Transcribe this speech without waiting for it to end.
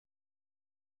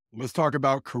Let's talk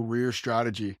about career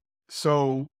strategy.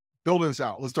 So, building this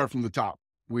out, let's start from the top.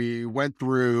 We went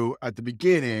through at the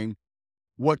beginning,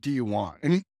 what do you want?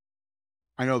 And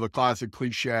I know the classic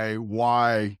cliche,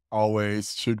 why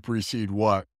always should precede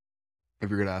what. If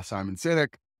you're going to ask Simon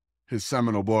Sinek, his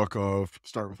seminal book of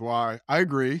Start with Why, I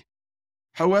agree.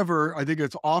 However, I think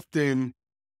it's often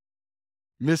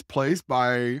misplaced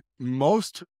by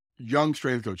most young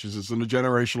strength coaches. It's a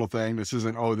generational thing. This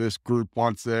isn't, oh, this group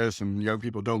wants this and young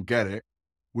people don't get it.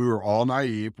 We were all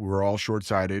naive. We were all short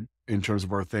sighted in terms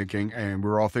of our thinking. And we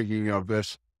were all thinking of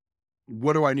this,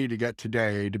 what do I need to get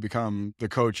today to become the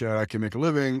coach that I can make a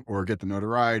living or get the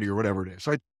notoriety or whatever it is?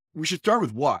 We should start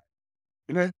with what.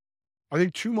 And I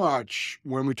think too much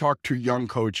when we talk to young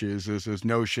coaches is this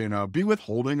notion of be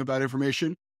withholding of that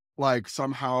information. Like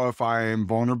somehow if I am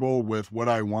vulnerable with what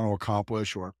I want to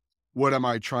accomplish or what am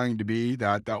I trying to be,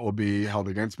 that will be held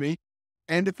against me.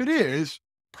 And if it is,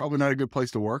 probably not a good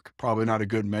place to work, probably not a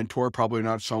good mentor, probably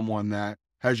not someone that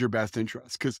has your best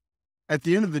interest. Because at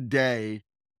the end of the day,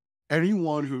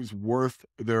 anyone who's worth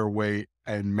their weight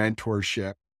and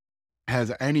mentorship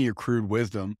has any accrued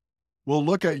wisdom will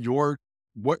look at your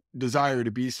what desire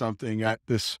to be something at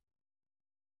this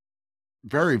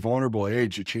very vulnerable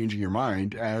age of changing your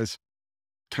mind as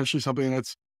potentially something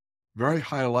that's very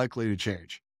high likely to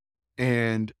change.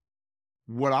 And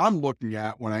what I'm looking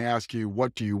at when I ask you,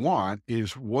 what do you want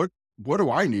is what do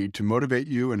I need to motivate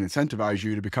you and incentivize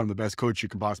you to become the best coach you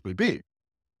can possibly be?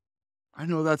 I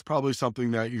know that's probably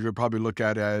something that you could probably look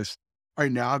at as, all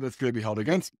right, now that's going to be held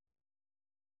against me.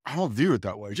 I don't view it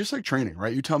that way. Just like training,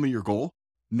 right? You tell me your goal.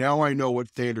 Now I know what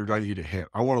standard I need to hit.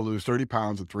 I want to lose 30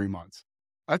 pounds in 3 months.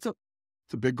 It's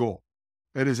a big goal.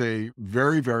 It is a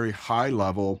very, very high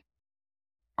level.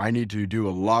 I need to do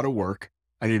a lot of work.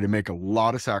 I need to make a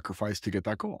lot of sacrifice to get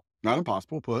that goal. Not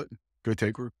impossible, but could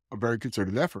take a very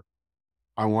concerted effort.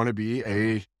 I want to be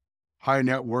a high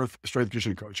net worth strength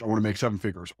conditioning coach. I want to make 7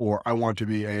 figures, or I want to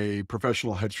be a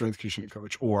professional head strength conditioning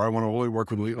coach, or I want to only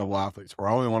work with elite level athletes, or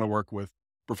I only want to work with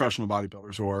professional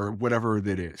bodybuilders, or whatever it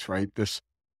is, right? This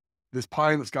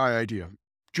pie in the sky idea.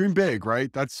 Dream big,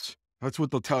 right? That's what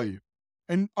they'll tell you.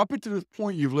 And up until this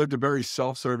point, you've lived a very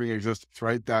self-serving existence,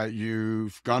 right? That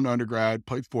you've gone to undergrad,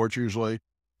 played sports usually,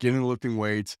 get into lifting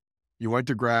weights. You went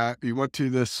to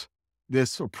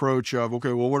this approach of,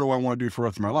 okay, well, what do I want to do for the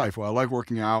rest of my life? Well, I like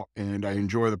working out and I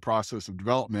enjoy the process of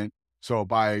development. So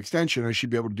by extension, I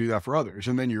should be able to do that for others.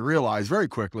 And then you realize very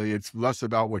quickly it's less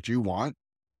about what you want.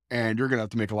 And you're going to have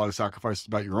to make a lot of sacrifices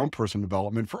about your own personal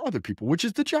development for other people, which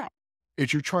is the job.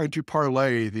 It's you're trying to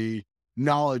parlay the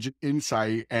knowledge and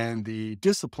insight and the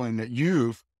discipline that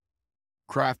you've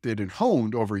crafted and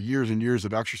honed over years and years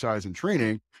of exercise and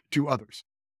training to others.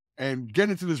 And get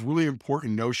into this really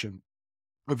important notion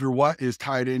of your what is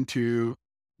tied into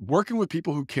working with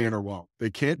people who can or won't. They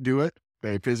can't do it.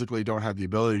 They physically don't have the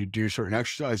ability to do certain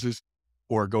exercises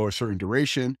or go a certain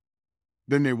duration.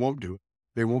 Then they won't do it.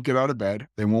 They won't get out of bed.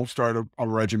 They won't start a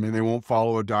regimen. They won't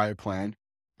follow a diet plan.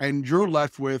 And you're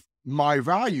left with my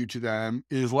value to them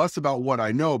is less about what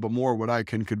I know, but more what I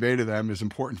can convey to them is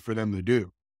important for them to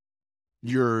do.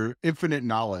 Your infinite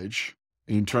knowledge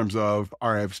in terms of,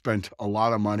 all right, I've spent a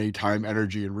lot of money, time,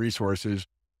 energy, and resources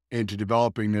into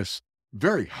developing this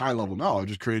very high level knowledge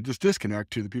has created this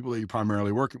disconnect to the people that you're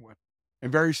primarily working with.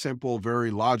 And very simple,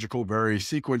 very logical, very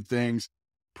sequent things,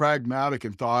 pragmatic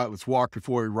in thought. Let's walk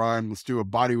before we run. Let's do a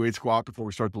body weight squat before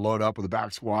we start to load up with a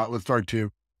back squat. Let's start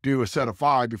to do a set of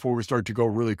 5 before we start to go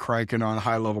really cranking on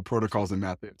high level protocols and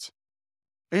methods.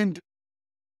 And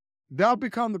that'll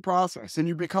become the process. And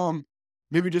you become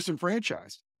maybe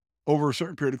disenfranchised over a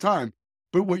certain period of time.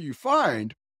 But what you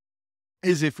find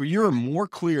is if you're more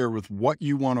clear with what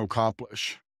you want to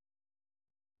accomplish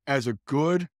as a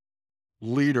good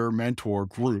leader, mentor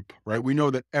group, right? We know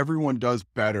that everyone does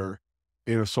better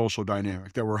in a social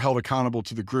dynamic, that we're held accountable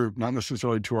to the group, not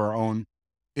necessarily to our own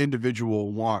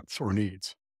individual wants or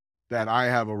needs. That I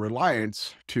have a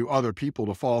reliance to other people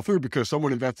to follow through because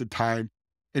someone invested time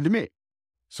into me.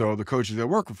 So the coaches that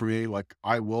work for me, like,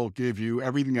 I will give you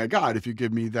everything I got if you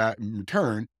give me that in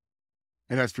return.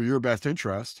 And that's for your best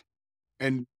interest.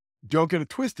 And don't get it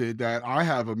twisted that I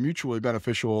have a mutually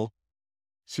beneficial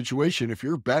situation. If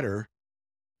you're better,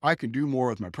 I can do more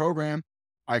with my program.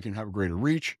 I can have a greater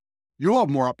reach. You'll have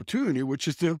more opportunity, which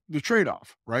is the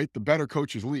trade-off, right? The better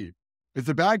coaches leave. It's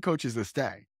the bad coaches that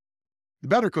stay. The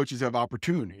better coaches have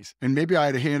opportunities. And maybe I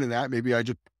had a hand in that. Maybe I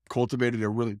just cultivated a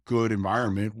really good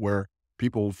environment where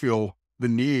people feel the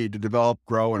need to develop,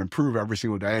 grow, and improve every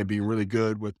single day and being really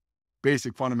good with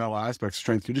basic fundamental aspects of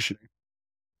strength conditioning.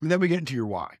 And then we get into your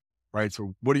why, right?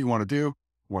 So what do you want to do? You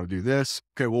want to do this?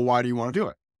 Okay, well, why do you want to do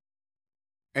it?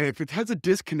 And if it has a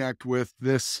disconnect with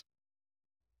this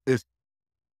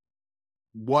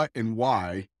what and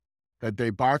why, that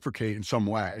they bifurcate in some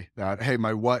way, that, hey,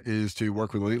 my what is to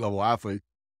work with elite level athletes,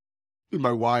 and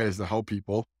my why is to help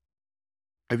people.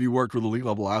 Have you worked with elite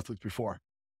level athletes before?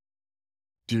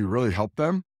 Do you really help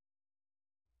them?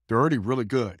 They're already really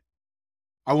good.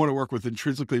 I want to work with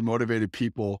intrinsically motivated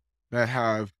people that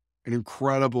have an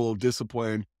incredible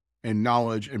discipline and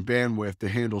knowledge and bandwidth to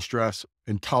handle stress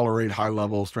and tolerate high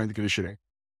level strength and conditioning.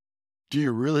 Do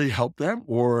you really help them,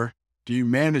 or do you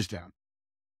manage them?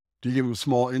 Do you give them a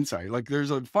small insight? Like,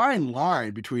 there's a fine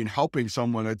line between helping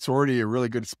someone that's already a really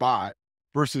good spot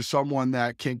versus someone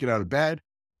that can't get out of bed,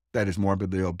 that is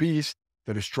morbidly obese,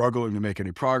 that is struggling to make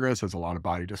any progress, has a lot of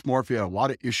body dysmorphia, a lot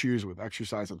of issues with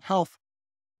exercise and health.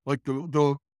 Like,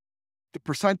 the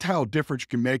percentile difference you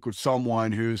can make with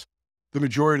someone who's the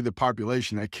majority of the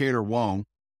population that can or won't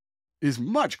is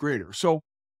much greater. So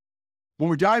when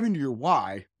we dive into your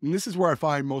why, and this is where I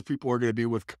find most people are going to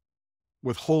be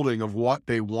withholding of what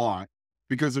they want,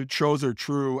 because it shows their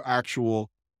true, actual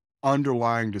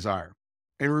underlying desire.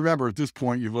 And remember, at this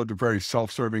point, you've lived a very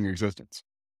self-serving existence.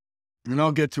 And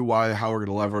I'll get to how we're going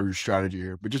to lever your strategy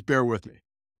here, but just bear with me.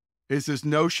 It's this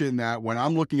notion that when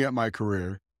I'm looking at my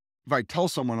career, if I tell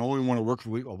someone I only want to work with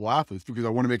elite level athletes because I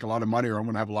want to make a lot of money or I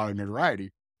want to have a lot of notoriety,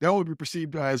 that would be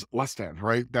perceived as less than,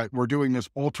 right? That we're doing this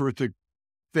altruistic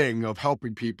thing of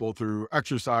helping people through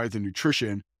exercise and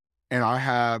nutrition, and I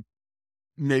have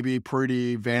maybe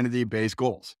pretty vanity-based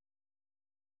goals.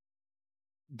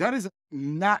 That is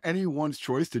not anyone's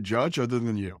choice to judge other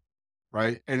than you,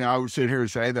 right? And I would sit here and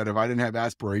say that if I didn't have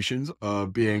aspirations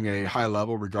of being a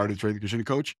high-level regarded strength and conditioning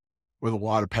coach with a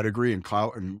lot of pedigree and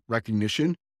clout and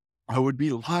recognition, I would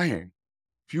be lying.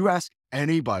 If you ask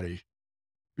anybody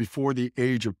before the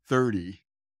age of 30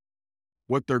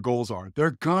 what their goals are,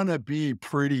 they're gonna be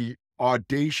pretty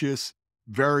audacious,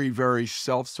 very, very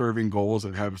self-serving goals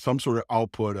that have some sort of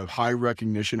output of high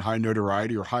recognition, high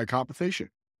notoriety, or high compensation.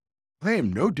 I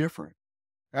am no different.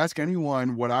 Ask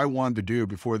anyone what I wanted to do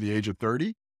before the age of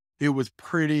 30. It was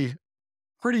pretty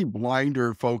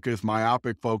blinder focus,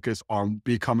 myopic focus on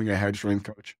becoming a head strength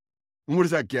coach. And what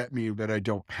does that get me that I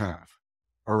don't have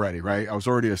already, right? I was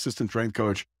already an assistant strength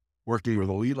coach working with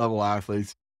elite level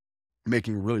athletes,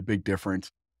 making a really big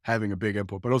difference, having a big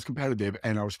input, but I was competitive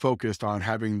and I was focused on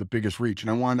having the biggest reach and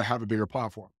I wanted to have a bigger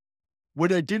platform.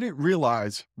 What I didn't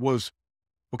realize was,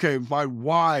 okay, my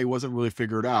why wasn't really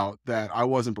figured out, that I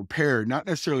wasn't prepared, not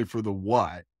necessarily for the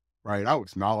what, right? I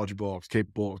was knowledgeable, I was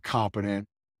capable, I was competent.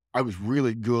 I was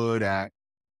really good at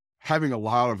having a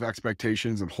lot of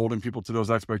expectations and holding people to those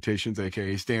expectations,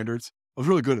 AKA standards. I was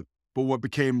really good at it. But what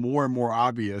became more and more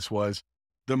obvious was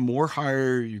the more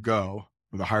higher you go,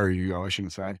 or the higher you go, I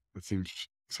shouldn't say, that seems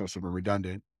excessive and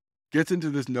redundant, gets into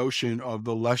this notion of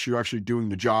the less you're actually doing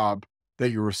the job that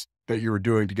you were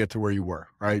doing to get to where you were,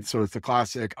 right? So it's the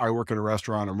classic, I work at a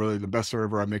restaurant, I'm really the best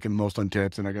server, I'm making the most on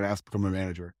tips, and I get asked to become a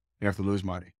manager. You have to lose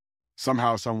money.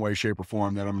 Somehow, some way, shape, or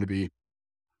form that I'm going to be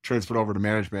transferred over to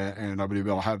management and I'm going to be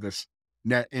able to have this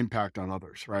net impact on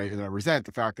others, right? And I resent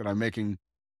the fact that I'm making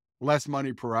less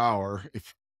money per hour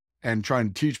and trying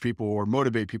to teach people or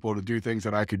motivate people to do things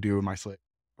that I could do in my sleep,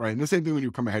 right? And the same thing when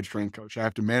you become a head strength coach. I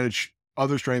have to manage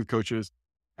other strength coaches.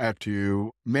 I have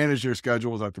to manage their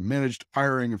schedules. I have to manage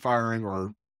hiring and firing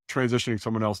or transitioning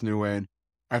someone else new in.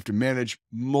 I have to manage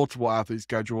multiple athlete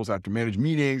schedules. I have to manage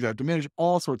meetings. I have to manage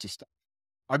all sorts of stuff.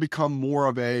 I become more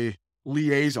of a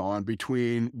liaison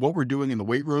between what we're doing in the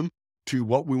weight room to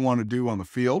what we want to do on the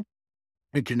field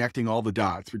and connecting all the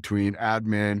dots between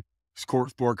admin,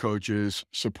 sport coaches,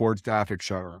 support staff,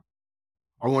 etc.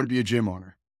 I want to be a gym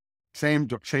owner. Same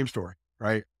story,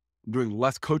 right? I'm doing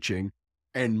less coaching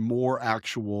and more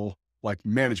actual like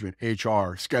management,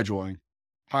 HR, scheduling,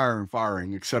 hiring,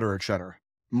 firing, et cetera,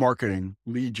 marketing,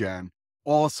 lead gen,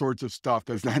 all sorts of stuff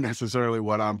that's not necessarily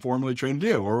what I'm formally trained to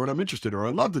do or what I'm interested or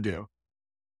I love to do.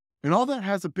 And all that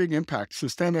has a big impact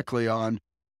systemically on,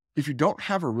 if you don't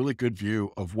have a really good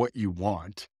view of what you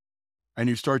want and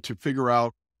you start to figure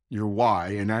out your why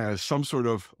and that has some sort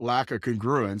of lack of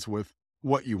congruence with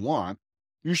what you want,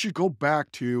 you should go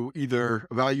back to either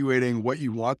evaluating what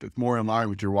you want that's more in line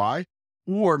with your why,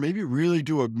 or maybe really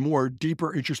do a more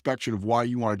deeper introspection of why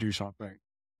you want to do something.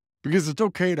 Because it's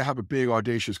okay to have a big,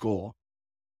 audacious goal.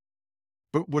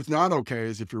 But what's not okay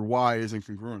is if your why isn't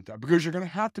congruent with that, because you're going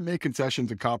to have to make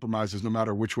concessions and compromises no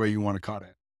matter which way you want to cut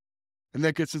it. And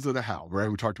that gets into the how, right?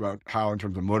 We talked about how in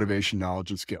terms of motivation, knowledge,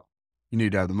 and skill. You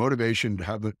need to have the motivation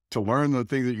to learn the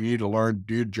thing that you need to learn,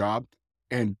 do your job,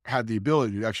 and have the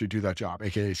ability to actually do that job,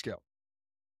 AKA skill.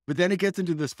 But then it gets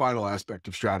into this final aspect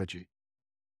of strategy.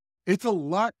 It's a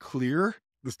lot clearer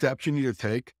the steps you need to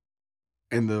take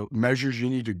and the measures you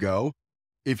need to go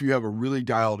if you have a really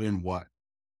dialed in what.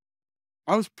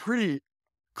 I was pretty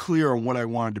clear on what I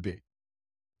wanted to be,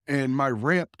 and my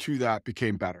ramp to that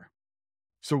became better.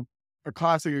 So a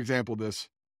classic example of this,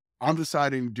 I'm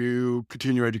deciding to do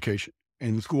continuing education,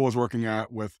 and the school I was working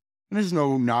at with, and there's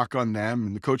no knock on them,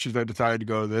 and the coaches that decided to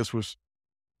go to this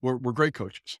were great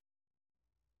coaches.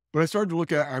 But I started to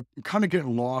look at, I'm kind of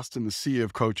getting lost in the sea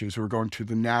of coaches who are going to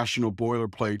the national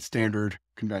boilerplate standard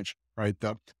convention, right?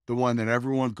 The one that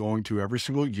everyone's going to every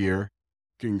single year,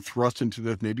 getting thrust into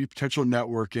this, maybe potential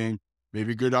networking,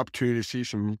 maybe a good opportunity to see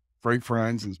some great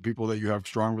friends and people that you have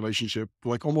strong relationship,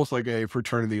 like almost like a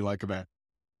fraternity-like event.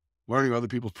 Learning other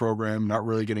people's program, not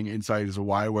really getting insight as to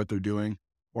why, what they're doing,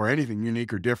 or anything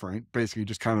unique or different, basically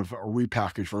just kind of a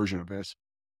repackaged version of this.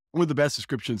 One of the best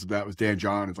descriptions of that was Dan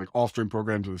John. It's like all stream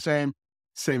programs are the same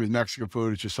as Mexican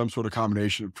food. It's just some sort of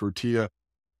combination of tortilla,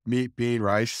 meat, bean,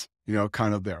 rice,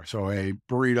 kind of there. So a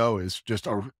burrito is just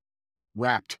a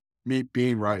wrapped meat,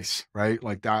 bean, rice, right?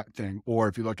 Like that thing. Or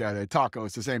if you look at a taco,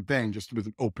 it's the same thing, just with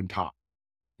an open top.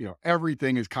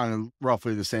 Everything is kind of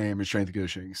roughly the same in strength and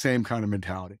conditioning, same kind of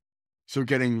mentality. So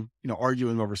getting,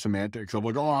 arguing over semantics of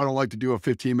like, oh, I don't like to do a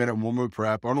 15-minute warm-up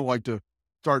prep. I don't like to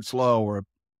start slow or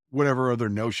whatever other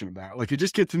notion of that. Like it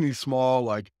just gets in these small,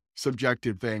 like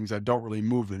subjective things that don't really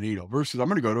move the needle versus I'm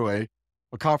going to go to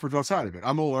a conference outside of it.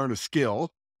 I'm going to learn a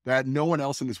skill that no one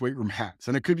else in this weight room has.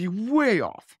 And it could be way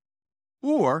off.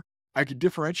 Or I could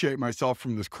differentiate myself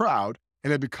from this crowd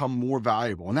and it become more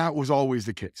valuable. And that was always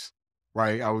the case,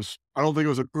 right? I don't think I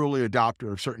was an early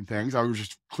adopter of certain things. I was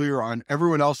just clear on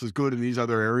everyone else is good in these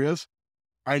other areas.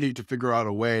 I need to figure out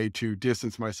a way to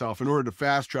distance myself in order to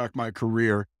fast track my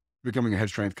career becoming a head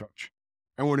strength coach.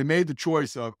 And when he made the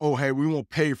choice of, oh, hey, we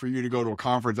won't pay for you to go to a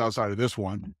conference outside of this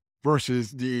one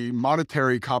versus the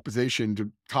monetary compensation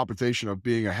of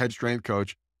being a head strength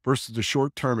coach versus the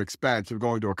short-term expense of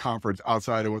going to a conference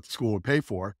outside of what the school would pay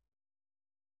for,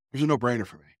 it was a no-brainer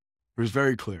for me. It was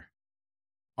very clear.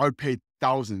 I would pay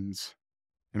thousands,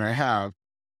 and I have,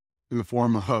 in the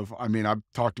form of, I've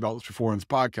talked about this before in this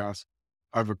podcast,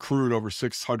 I've accrued over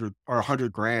 600 or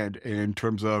 100 grand in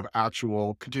terms of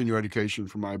actual continuing education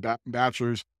for my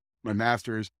bachelor's, my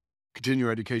master's,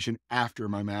 continuing education after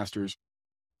my master's.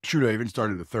 Shoot, I even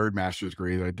started a third master's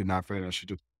degree that I did not finish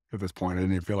at this point. I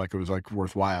didn't even feel like it was like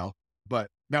worthwhile, but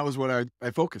that was what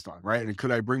I focused on, right? And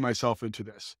could I bring myself into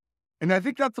this? And I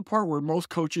think that's the part where most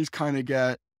coaches kind of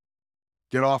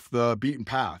get off the beaten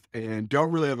path and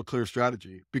don't really have a clear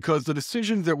strategy because the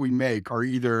decisions that we make are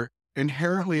either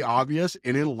inherently obvious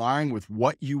and in line with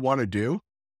what you want to do,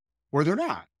 or they're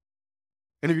not.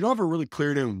 And if you don't have a really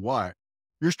cleared in what,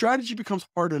 your strategy becomes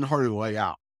harder and harder to lay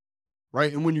out,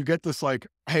 right? And when you get this like,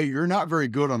 hey, you're not very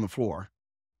good on the floor.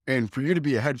 And for you to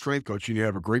be a head strength coach, you need to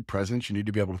have a great presence. You need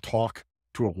to be able to talk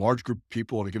to a large group of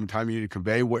people at a given time. You need to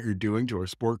convey what you're doing to a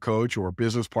sport coach or a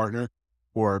business partner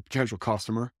or a potential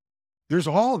customer. There's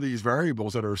all of these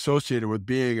variables that are associated with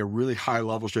being a really high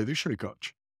level strength and conditioning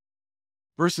coach.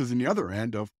 Versus in the other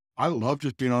end of, I love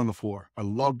just being on the floor. I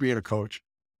love being a coach.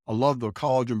 I love the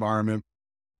college environment.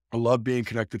 I love being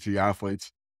connected to the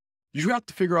athletes. You have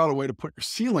to figure out a way to put your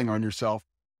ceiling on yourself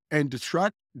and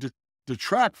detract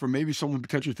from maybe someone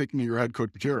potentially thinking of your head coach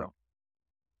material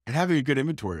and having a good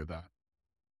inventory of that.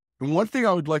 And one thing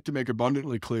I would like to make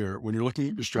abundantly clear when you're looking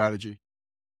at your strategy,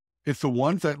 it's the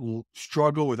ones that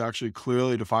struggle with actually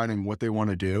clearly defining what they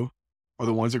want to do are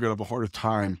the ones that are going to have a harder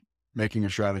time making a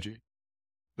strategy.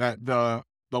 That the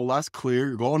less clear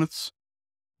your goal, and it's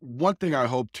one thing I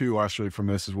hope too, actually, from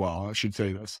this as well, I should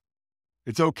say this.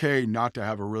 It's okay not to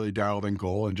have a really dialed in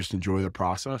goal and just enjoy the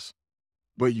process,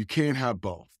 but you can't have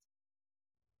both.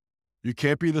 You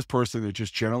can't be this person that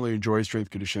just generally enjoys strength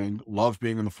conditioning, loves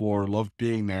being on the floor, loves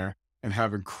being there, and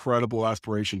have incredible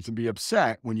aspirations and be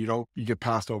upset when you get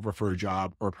passed over for a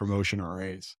job or a promotion or a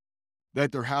raise.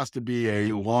 That there has to be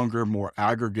a longer, more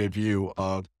aggregate view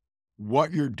of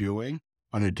what you're doing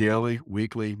on a daily,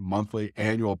 weekly, monthly,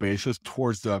 annual basis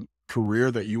towards the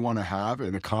career that you want to have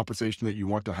and the compensation that you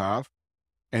want to have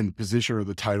and the position or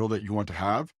the title that you want to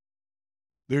have.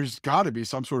 There's got to be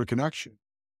some sort of connection.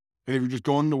 And if you're just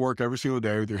going to work every single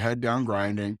day with your head down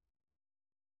grinding,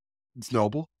 it's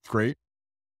noble, it's great.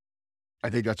 I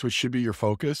think that's what should be your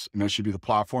focus, and that should be the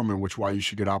platform in which why you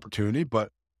should get opportunity, but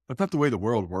that's not the way the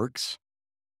world works.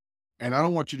 And I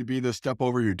don't want you to be the step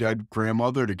over your dead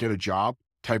grandmother to get a job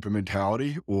type of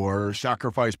mentality or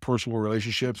sacrifice personal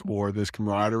relationships or this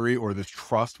camaraderie or this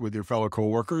trust with your fellow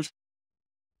coworkers.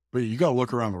 But you got to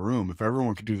look around the room. If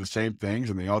everyone could do the same things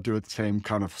and they all do it at the same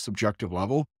kind of subjective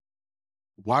level,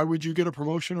 why would you get a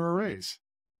promotion or a raise?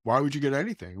 Why would you get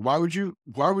anything? Why would you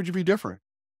be different?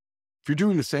 If you're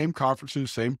doing the same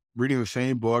conferences, reading the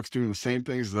same books, doing the same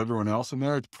things as everyone else in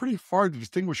there, it's pretty hard to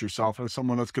distinguish yourself as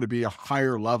someone that's going to be a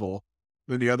higher level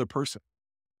than the other person.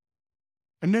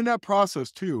 And then that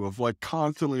process too of like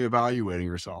constantly evaluating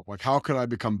yourself, like how can I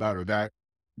become better?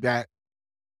 That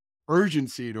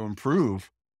urgency to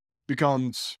improve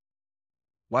becomes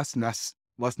less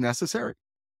necessary.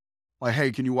 Like,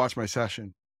 hey, can you watch my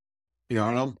session?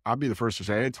 And I'll be the first to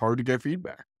say it's hard to get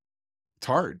feedback. It's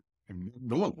hard. And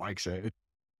no one likes it.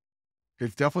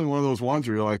 It's definitely one of those ones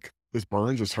where you're like, this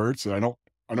burns, this hurts, and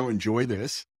I don't enjoy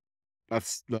this.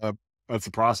 That's the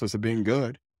process of being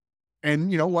good.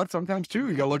 And you know what? Sometimes too,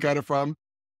 you gotta look at it from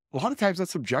a lot of times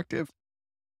that's subjective.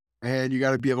 And you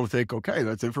gotta be able to think, okay,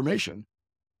 that's information.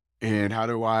 And how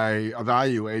do I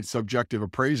evaluate subjective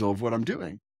appraisal of what I'm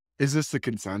doing? Is this the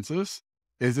consensus?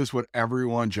 Is this what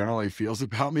everyone generally feels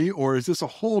about me? Or is this a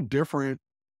whole different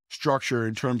structure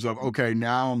in terms of, okay,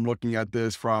 now I'm looking at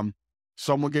this from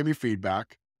someone gave me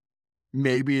feedback.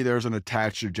 Maybe there's an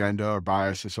attached agenda or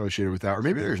bias associated with that, or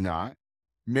maybe there's not.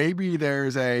 Maybe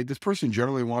this person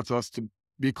generally wants us to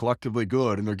be collectively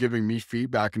good and they're giving me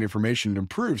feedback and information to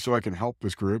improve so I can help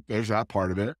this group. There's that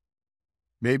part of it.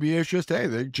 Maybe it's just, hey,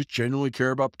 they just genuinely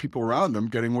care about the people around them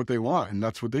getting what they want, and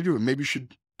that's what they do. And maybe you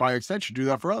should, by extension, do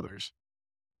that for others.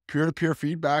 Peer-to-peer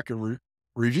feedback and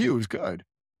review is good.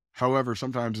 However,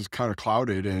 sometimes it's kind of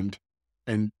clouded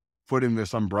and put in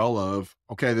this umbrella of,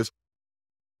 okay, this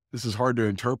is hard to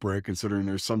interpret considering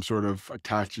there's some sort of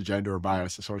attached agenda or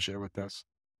bias associated with this,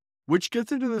 which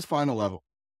gets into this final level,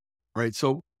 right?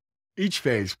 So each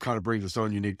phase kind of brings its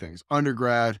own unique things.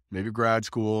 Undergrad, maybe grad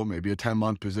school, maybe a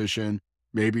 10-month position.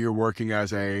 Maybe you're working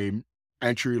as a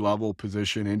entry-level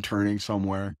position, interning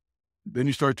somewhere. Then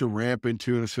you start to ramp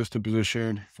into an assistant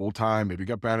position, full-time, maybe you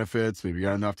got benefits, maybe you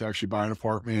got enough to actually buy an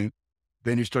apartment.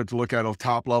 Then you start to look at a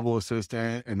top-level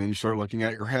assistant, and then you start looking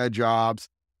at your head jobs.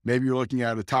 Maybe you're looking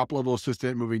at a top-level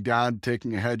assistant, moving down,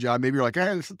 taking a head job. Maybe you're like,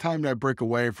 hey, this is the time that I break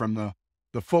away from the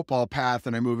football path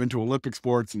and I move into Olympic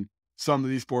sports, and some of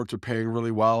these sports are paying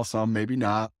really well, some maybe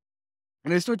not.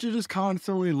 And I start to just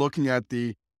constantly looking at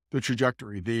the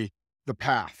trajectory, the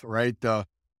path, right? The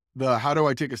how do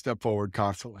I take a step forward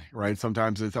constantly, right?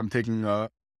 Sometimes I'm taking a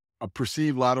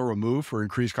perceived lateral move for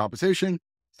increased compensation.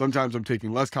 Sometimes I'm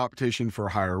taking less compensation for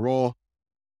a higher role,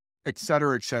 et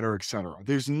cetera, et cetera, et cetera.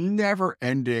 There's never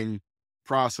ending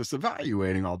process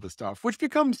evaluating all this stuff, which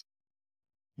becomes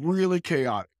really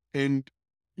chaotic. And,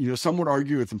 some would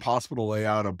argue it's impossible to lay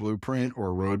out a blueprint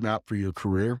or a roadmap for your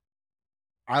career.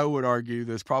 I would argue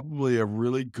there's probably a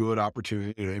really good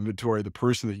opportunity to inventory the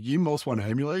person that you most want to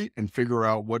emulate and figure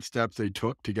out what steps they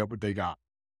took to get what they got.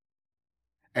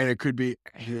 And it could be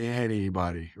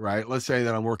anybody, right? Let's say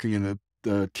that I'm working in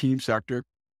the team sector,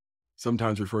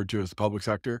 sometimes referred to as the public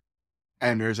sector,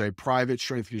 and there's a private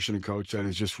strength conditioning coach that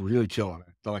is just really killing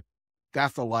it. They're like,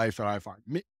 that's the life that I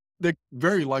find. They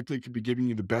very likely could be giving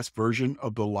you the best version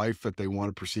of the life that they want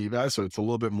to perceive as. So it's a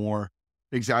little bit more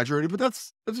exaggerated, but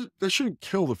that shouldn't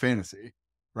kill the fantasy,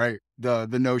 right? The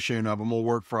notion of I'm gonna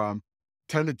work from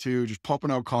 10 to 2, just pumping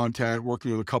out content,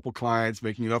 working with a couple clients,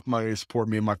 making enough money to support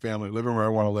me and my family, living where I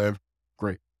want to live.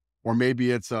 Great. Or maybe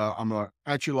it's I'm a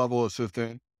entry level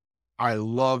assistant. I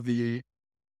love the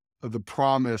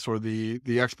promise or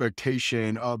the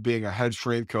expectation of being a head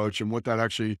strength coach and what that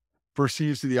actually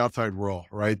perceives to the outside world,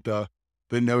 right? The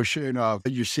notion of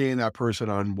you're seeing that person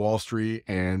on Wall Street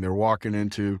and they're walking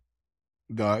into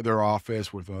their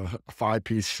office with a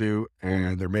 5-piece suit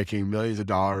and they're making millions of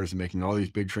dollars and making all these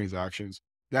big transactions.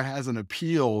 That has an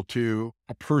appeal to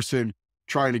a person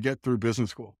trying to get through business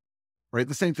school, right?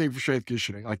 The same thing for strength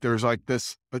conditioning. Like there's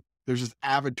this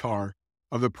avatar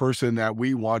of the person that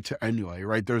we want to emulate,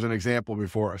 right? There's an example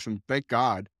before us, and thank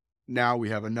God now we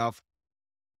have enough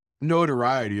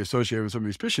notoriety associated with some of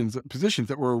these positions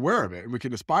that we're aware of it and we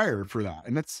can aspire for that.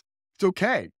 And it's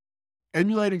okay.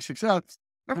 Emulating success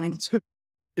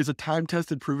is a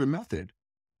time-tested, proven method.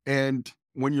 And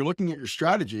when you're looking at your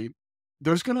strategy,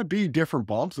 there's going to be different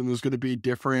bumps and there's going to be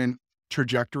different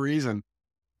trajectories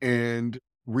and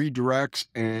redirects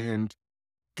and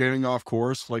getting off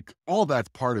course. Like all that's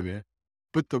part of it.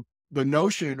 But the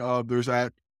notion of there's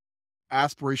that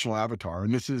aspirational avatar,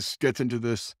 and gets into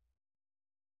this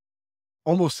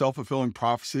almost self-fulfilling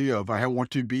prophecy of I want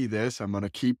to be this. I'm going to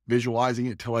keep visualizing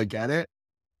it till I get it.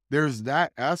 There's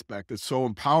that aspect that's so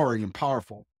empowering and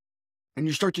powerful. And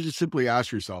you start to just simply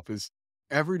ask yourself, is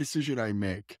every decision I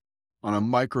make on a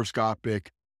microscopic,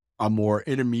 a more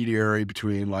intermediary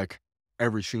between like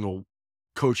every single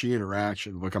coaching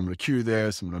interaction, like I'm going to cue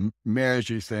this, I'm going to manage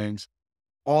these things,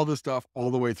 all this stuff,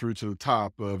 all the way through to the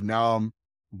top of now I'm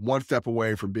one step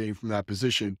away from being from that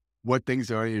position, what things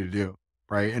do I need to do?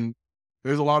 Right. And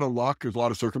there's a lot of luck, there's a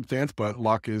lot of circumstance, but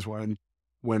luck is when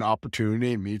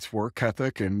opportunity meets work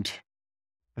ethic. And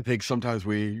I think sometimes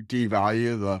we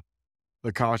devalue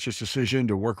the conscious decision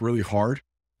to work really hard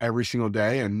every single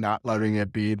day and not letting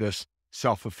it be this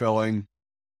self-fulfilling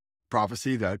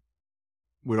prophecy that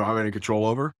we don't have any control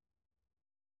over.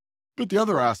 But the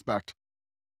other aspect,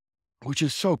 which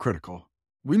is so critical,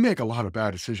 we make a lot of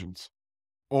bad decisions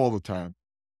all the time,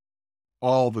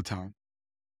 all the time,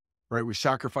 right? We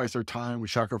sacrifice our time, we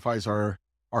sacrifice our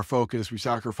focus, we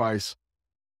sacrifice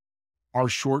our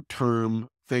short-term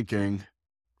thinking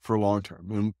for long-term.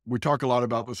 And we talk a lot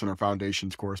about this in our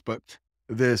foundations course, but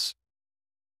this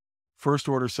first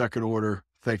order, second order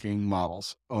thinking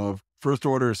models of first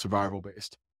order is survival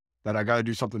based, that I got to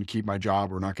do something to keep my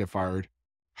job or not get fired.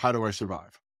 How do I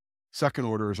survive? Second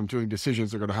order is I'm doing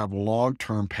decisions that are going to have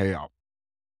long-term payout.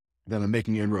 Then I'm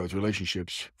making inroads,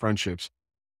 relationships, friendships,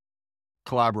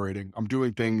 collaborating. I'm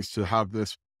doing things to have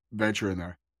this venture in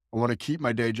there. I want to keep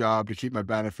my day job, to keep my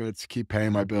benefits, keep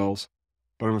paying my bills,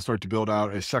 but I'm going to start to build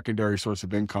out a secondary source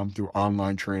of income through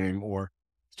online training, or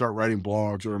start writing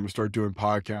blogs, or I'm going to start doing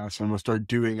podcasts. I'm going to start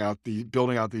building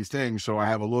out these things. So I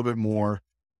have a little bit more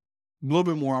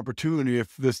opportunity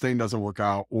if this thing doesn't work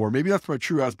out, or maybe that's my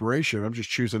true aspiration. I'm just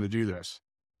choosing to do this.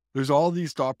 There's all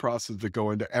these thought processes that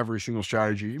go into every single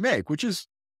strategy you make, which is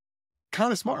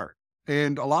kind of smart.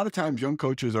 And a lot of times young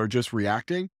coaches are just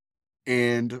reacting.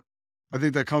 And I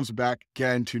think that comes back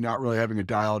again to not really having a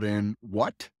dialed in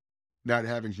what, not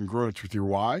having congruence with your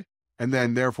why, and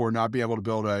then therefore not being able to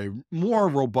build a more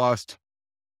robust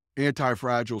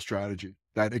anti-fragile strategy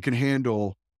that it can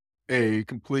handle a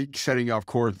complete setting off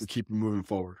course to keep moving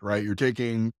forward, right? You're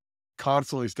taking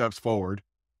constantly steps forward.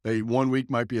 One week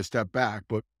might be a step back,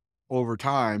 but over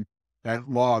time, that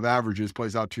law of averages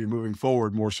plays out to you moving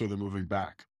forward more so than moving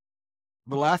back.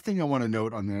 The last thing I want to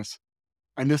note on this,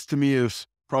 and this to me is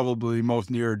probably most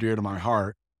near or dear to my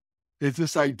heart, is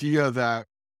this idea that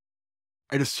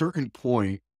at a certain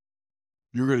point,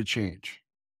 you're going to change.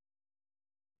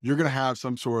 You're going to have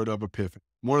some sort of epiphany.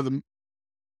 One of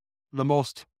the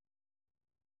most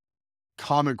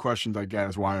common questions I get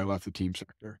is why I left the team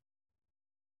sector.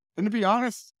 And to be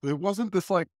honest, it wasn't this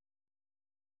like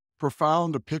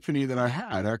profound epiphany that I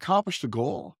had. I accomplished a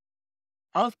goal.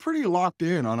 I was pretty locked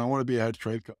in on I want to be a head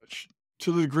strength coach,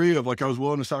 to the degree of like I was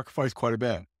willing to sacrifice quite a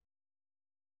bit.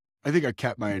 I think I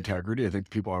kept my integrity. I think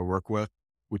the people I work with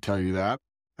would tell you that.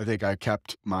 I think I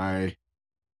kept my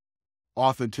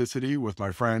authenticity with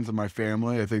my friends and my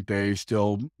family. I think they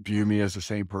still view me as the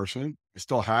same person. I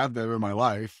still have them in my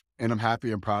life, and I'm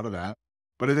happy and proud of that.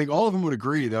 But I think all of them would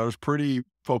agree that I was pretty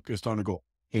focused on a goal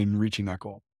and reaching that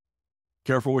goal.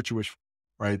 Careful what you wish for,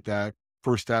 right? That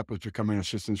first step was becoming an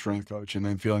assistant strength coach, and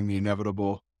then feeling the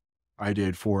inevitable. I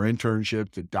did 4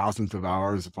 internships, did thousands of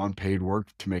hours of unpaid work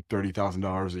to make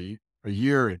 $30,000 a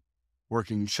year, and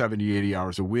working 70, 80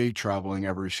 hours a week, traveling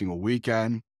every single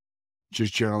weekend,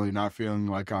 just generally not feeling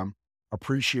like I'm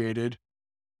appreciated,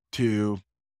 to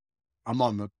I'm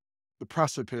on the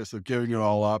precipice of giving it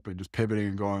all up and just pivoting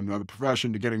and going another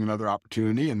profession to getting another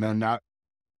opportunity. And then that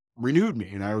renewed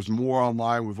me. And I was more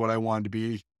online with what I wanted to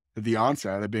be at the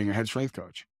onset of being a head strength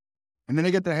coach. And then I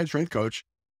get the head strength coach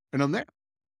and I'm there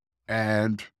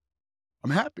and I'm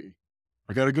happy.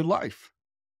 I got a good life,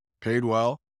 paid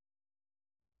well.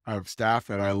 I have staff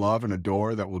that I love and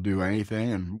adore that will do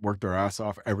anything and work their ass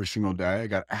off every single day. I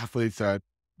got athletes that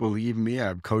believe in me. I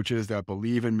have coaches that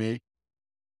believe in me.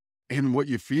 And what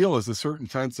you feel is a certain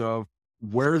sense of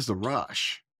where's the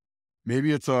rush?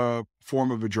 Maybe it's a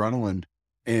form of adrenaline,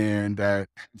 and that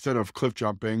instead of cliff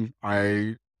jumping,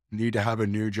 I need to have a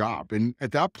new job. And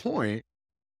at that point,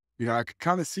 I could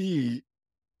kind of see,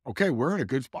 okay, we're in a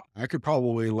good spot. I could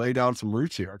probably lay down some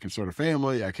roots here. I can start a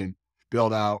family. I can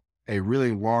build out a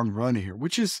really long run here,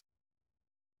 which is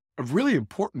a really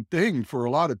important thing for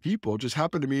a lot of people. It just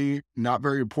happened to be not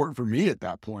very important for me at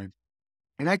that point.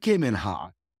 And I came in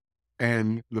hot.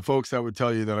 And the folks that would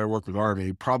tell you that I work with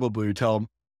Army probably would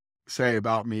say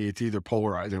about me, it's either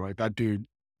polarizing, like that dude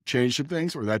changed some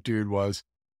things, or that dude was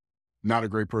not a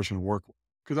great person to work with.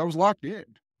 Because I was locked in.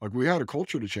 Like, we had a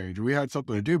culture to change. We had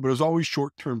something to do, but it was always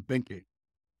short-term thinking.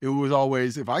 It was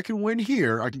always, if I can win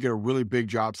here, I can get a really big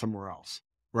job somewhere else,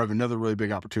 or have another really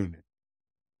big opportunity.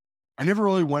 I never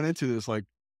really went into this like,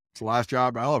 it's the last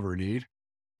job I'll ever need.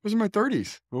 It was in my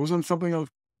 30s. It wasn't something I was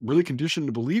really conditioned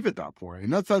to believe at that point.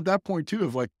 And that's at that point too,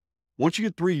 of like, once you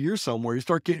get 3 years somewhere, you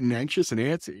start getting anxious and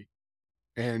antsy.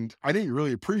 And I didn't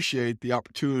really appreciate the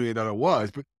opportunity that it was,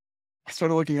 but I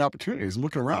started looking at opportunities and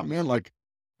looking around, man, like,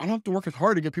 I don't have to work as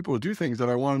hard to get people to do things that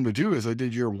I want them to do as I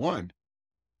did year one.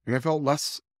 And I felt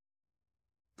less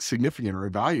significant or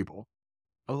valuable.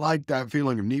 I like that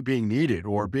feeling of being needed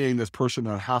or being this person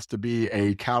that has to be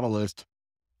a catalyst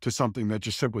to something that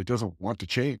just simply doesn't want to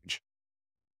change.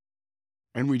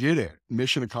 And we did it,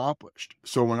 mission accomplished.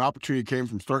 So when opportunity came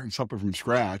from starting something from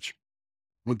scratch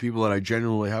with people that I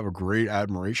genuinely have a great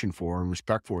admiration for and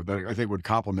respect for, that I think would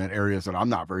complement areas that I'm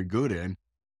not very good in,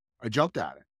 I jumped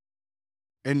at it.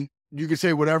 And you could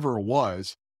say whatever it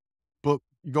was, but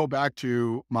you go back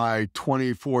to my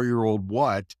 24-year-old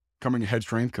coming a head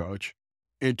strength coach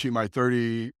into my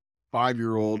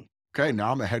 35-year-old, okay,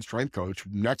 now I'm a head strength coach.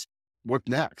 Next, what's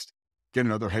next? Get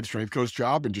another head strength coach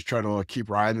job and just try to keep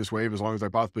riding this wave as long as I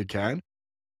possibly can?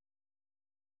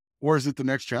 Or is it the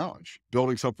next challenge,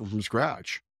 building something from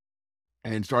scratch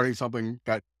and starting something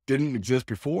that didn't exist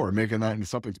before, and making that into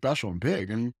something special and big?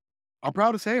 And I'm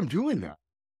proud to say I'm doing that,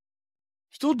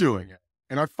 still doing it.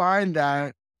 And I find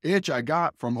that itch I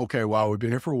got from, okay, wow, we've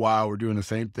been here for a while. We're doing the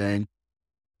same thing,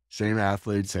 same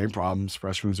athletes, same problems.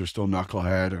 Freshmen are still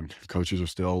knucklehead and coaches are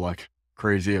still like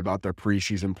crazy about their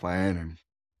preseason plan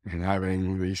and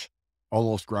having these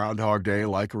almost Groundhog Day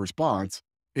like a response,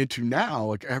 into now,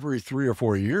 like every 3 or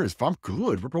 4 years, if I'm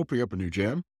good, we're opening up a new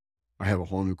gym. I have a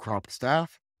whole new crop of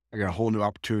staff. I got a whole new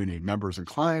opportunity, members and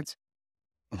clients.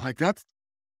 I'm like,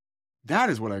 that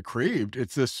is what I craved.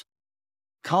 It's this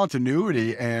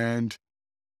continuity and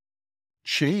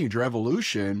change or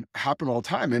evolution happen all the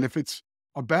time. And if it's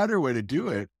a better way to do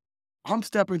it, I'm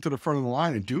stepping to the front of the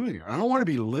line and doing it. I don't want to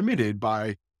be limited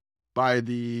by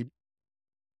the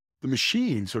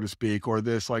machine, so to speak, or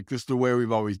this, like, this is the way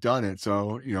we've always done it.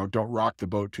 So, don't rock the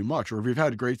boat too much. Or if you've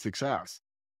had great success.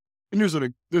 And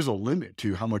there's a limit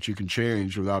to how much you can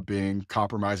change without being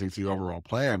compromising to the overall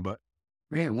plan. But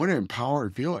man, what an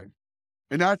empowering feeling.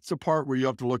 And that's the part where you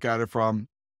have to look at it from,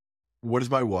 what is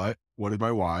my what? What is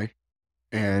my why?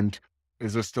 And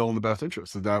is this still in the best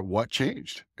interest? Is that what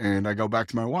changed? And I go back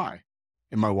to my why.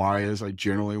 And my why is I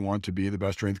generally want to be the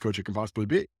best strength coach I can possibly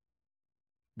be.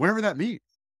 Whatever that means.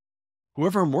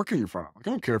 Whoever I'm working in front of. I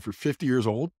don't care if you're 50 years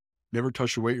old, never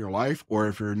touched a weight in your life, or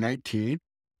if you're 19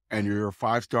 and you're a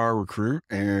 5-star recruit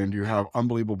and you have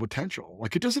unbelievable potential.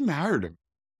 Like, it doesn't matter to me.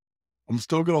 I'm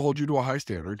still going to hold you to a high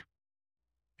standard.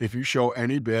 If you show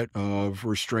any bit of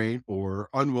restraint or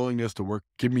unwillingness to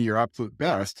give me your absolute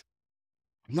best,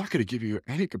 I'm not going to give you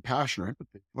any compassion or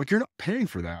empathy. Like, you're not paying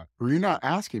for that, or you're not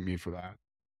asking me for that.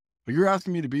 But you're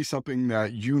asking me to be something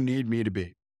that you need me to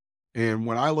be. And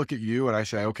when I look at you and I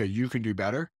say, okay, you can do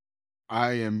better,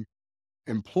 I am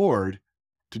implored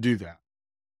to do that.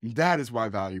 That is my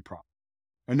value prop.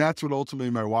 And that's what ultimately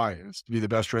my why is, to be the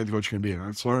best strength coach you can be. And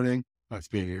that's learning, that's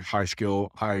being a high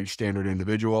skill, high standard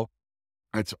individual.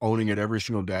 That's owning it every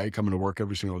single day, coming to work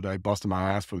every single day, busting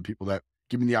my ass for the people that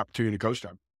give me the opportunity to coach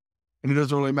them. And it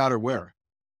doesn't really matter where.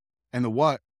 And the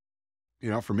what,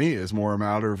 for me is more a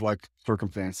matter of like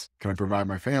circumstance. Can I provide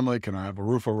my family? Can I have a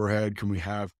roof overhead? Can we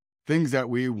have things that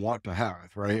we want to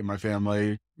have, right? My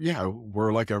family, yeah,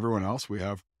 we're like everyone else. We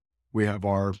have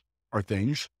our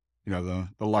things, the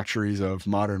luxuries of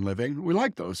modern living. We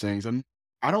like those things. And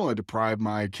I don't want to deprive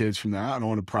my kids from that. I don't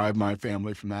want to deprive my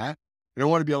family from that. I don't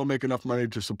want to be able to make enough money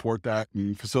to support that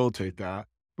and facilitate that.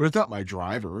 But it's not my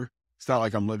driver. It's not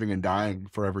like I'm living and dying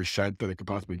for every cent that I could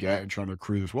possibly get and trying to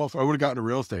accrue this wealth. I would have gotten to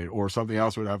real estate or something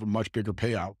else would have a much bigger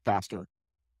payout faster,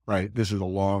 right? This is a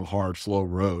long, hard, slow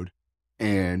road.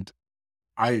 And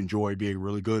I enjoy being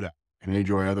really good at it. And I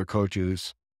enjoy other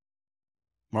coaches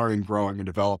learning, growing, and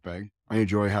developing. I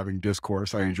enjoy having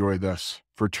discourse. I enjoy this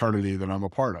fraternity that I'm a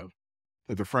part of.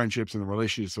 That the friendships and the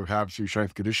relationships I have through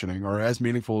strength conditioning are as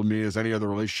meaningful to me as any other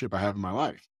relationship I have in my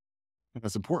life. And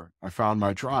that's important. I found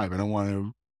my tribe, and I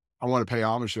want to pay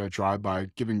homage to that tribe by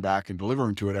giving back and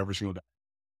delivering to it every single day.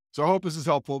 So I hope this is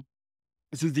helpful.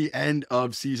 This is the end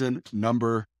of season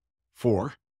number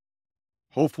 4.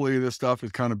 Hopefully this stuff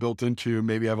is kind of built into,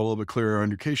 maybe I have a little bit clearer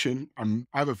indication. I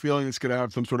have a feeling it's going to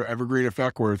have some sort of evergreen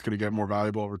effect where it's going to get more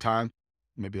valuable over time.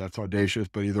 Maybe that's audacious,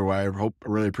 but either way, I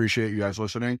really appreciate you guys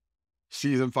listening.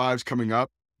 Season 5 is coming up.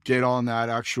 Get on that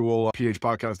actual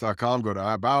phpodcast.com, go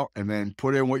to About, and then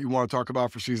put in what you want to talk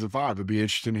about for season 5. It'd be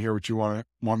interesting to hear what you want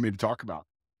me to talk about.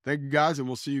 Thank you guys, and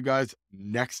we'll see you guys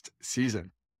next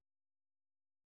season.